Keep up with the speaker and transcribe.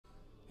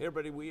Hey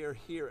everybody, we are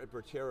here at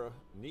Bertera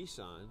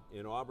Nissan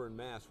in Auburn,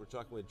 Mass. We're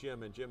talking with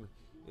Jim, and Jim,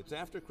 it's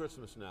after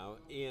Christmas now,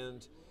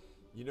 and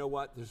you know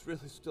what? There's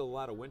really still a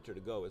lot of winter to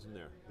go, isn't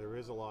there? There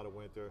is a lot of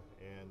winter,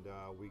 and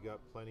we got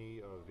plenty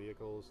of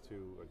vehicles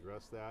to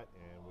address that.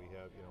 And we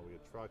have, we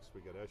have trucks,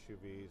 we got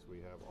SUVs, we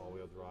have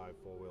all-wheel drive,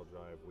 four-wheel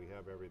drive. We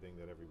have everything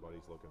that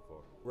everybody's looking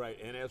for. Right,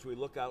 and as we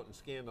look out and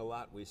scan the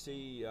lot, we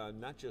see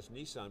not just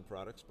Nissan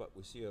products, but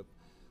we see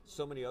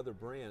so many other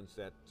brands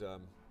that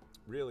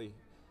really,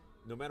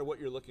 no matter what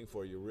you're looking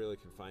for, you really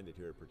can find it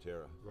here at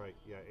Bertera. Right,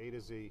 yeah, A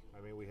to Z.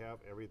 I mean, we have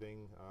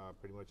everything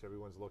pretty much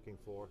everyone's looking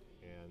for,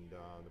 and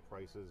the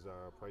prices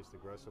are priced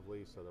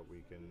aggressively so that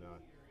we can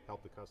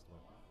help the customer.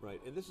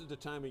 Right, and this is the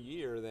time of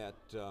year that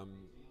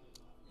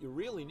you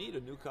really need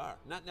a new car.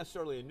 Not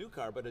necessarily a new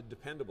car, but a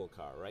dependable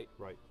car, right?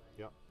 Right,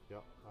 yep.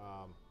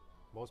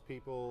 Most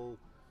people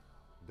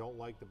don't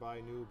like to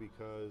buy new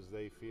because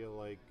they feel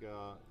like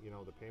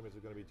the payments are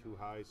going to be too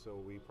high, so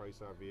we price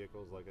our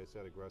vehicles, like I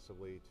said,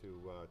 aggressively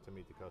to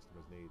meet the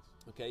customer's needs.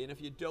 Okay, and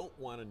if you don't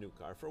want a new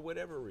car for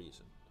whatever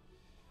reason,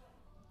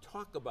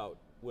 talk about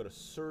what a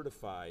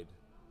certified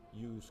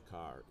used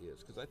car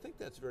is, because I think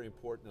that's very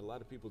important and a lot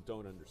of people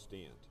don't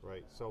understand.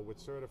 Right, so with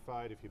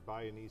certified, if you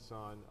buy a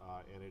Nissan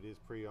and it is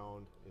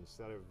pre-owned,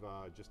 instead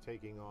of just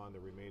taking on the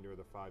remainder of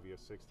the 5-year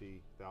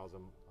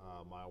 60,000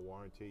 mile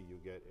warranty, you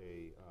get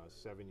a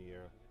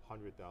 7-year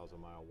 100,000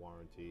 mile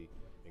warranty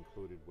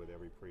included with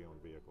every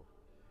pre-owned vehicle.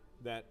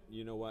 That,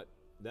 you know what,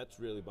 that's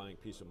really buying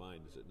peace of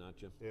mind, is it not,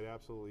 Jim? It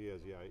absolutely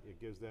is, yeah. It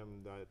gives them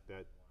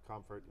that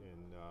comfort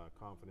and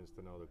confidence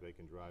to know that they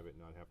can drive it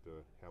and not have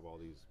to have all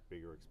these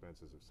bigger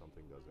expenses if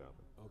something does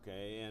happen.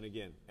 Okay, and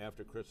again,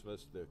 after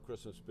Christmas, the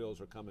Christmas bills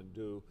are coming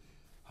due.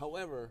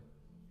 However,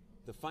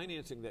 the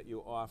financing that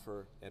you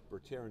offer at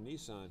Bertera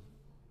Nissan,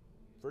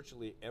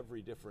 virtually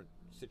every different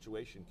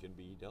situation can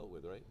be dealt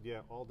with, right? Yeah,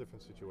 all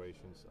different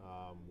situations.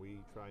 We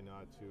try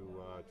not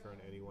to turn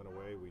anyone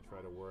away. We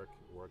try to work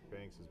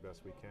banks as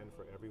best we can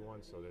for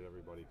everyone so that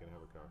everybody can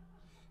have a car.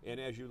 And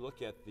as you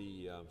look at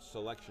the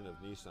selection of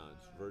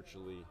Nissans,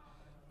 virtually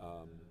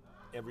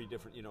every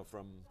different,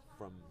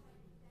 from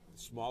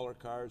smaller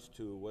cars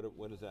to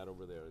what is that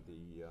over there?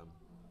 The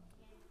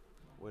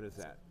what is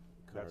that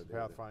car? That's a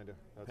Pathfinder.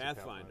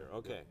 Pathfinder.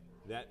 Okay,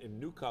 yeah. That in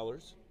new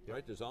colors, yep.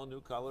 Right? There's all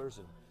new colors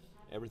and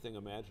everything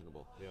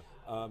imaginable.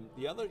 Yeah.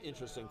 The other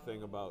interesting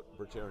thing about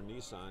Bertera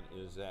Nissan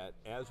is that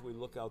as we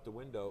look out the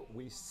window,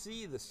 we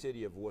see the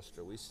city of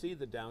Worcester. We see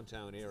the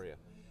downtown area.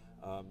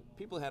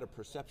 People had a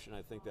perception,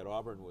 I think, that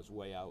Auburn was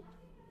way out.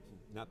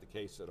 Not the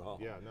case at all.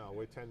 Yeah, no,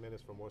 we're 10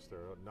 minutes from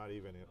Worcester, not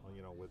even,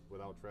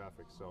 without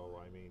traffic.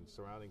 So, I mean,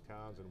 surrounding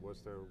towns in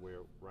Worcester,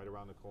 we're right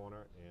around the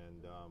corner.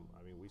 And,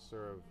 we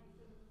serve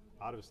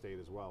out of state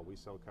as well. We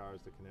sell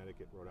cars to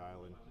Connecticut, Rhode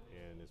Island,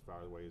 and as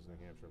far away as New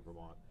Hampshire and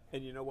Vermont.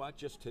 And you know what?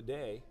 Just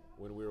today,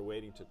 when we were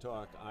waiting to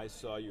talk, I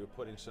saw you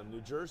putting some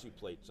New Jersey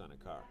plates on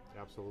a car.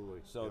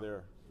 Absolutely. So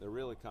yep. They're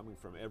really coming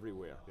from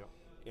everywhere. Yep.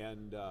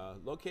 And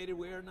located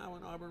where now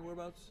in Auburn?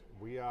 Whereabouts?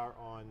 We are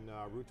on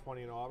Route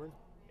 20 in Auburn,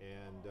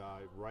 and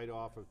right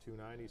off of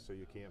 290, so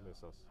you can't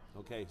miss us.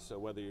 Okay, so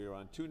whether you're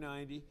on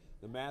 290,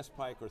 the Mass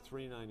Pike, or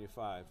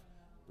 395,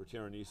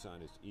 Bertera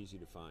Nissan is easy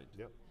to find.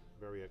 Yep,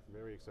 very,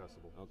 very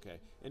accessible. Okay,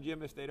 and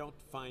Jim, if they don't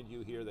find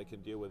you here, they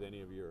can deal with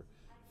any of your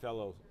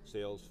fellow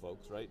sales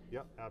folks, right?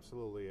 Yep,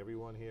 absolutely.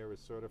 Everyone here is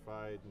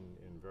certified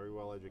and very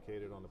well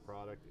educated on the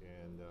product,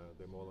 and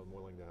they're more than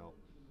willing to help.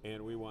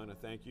 And we want to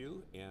thank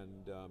you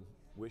and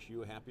wish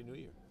you a Happy New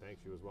Year.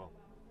 Thanks, you as well.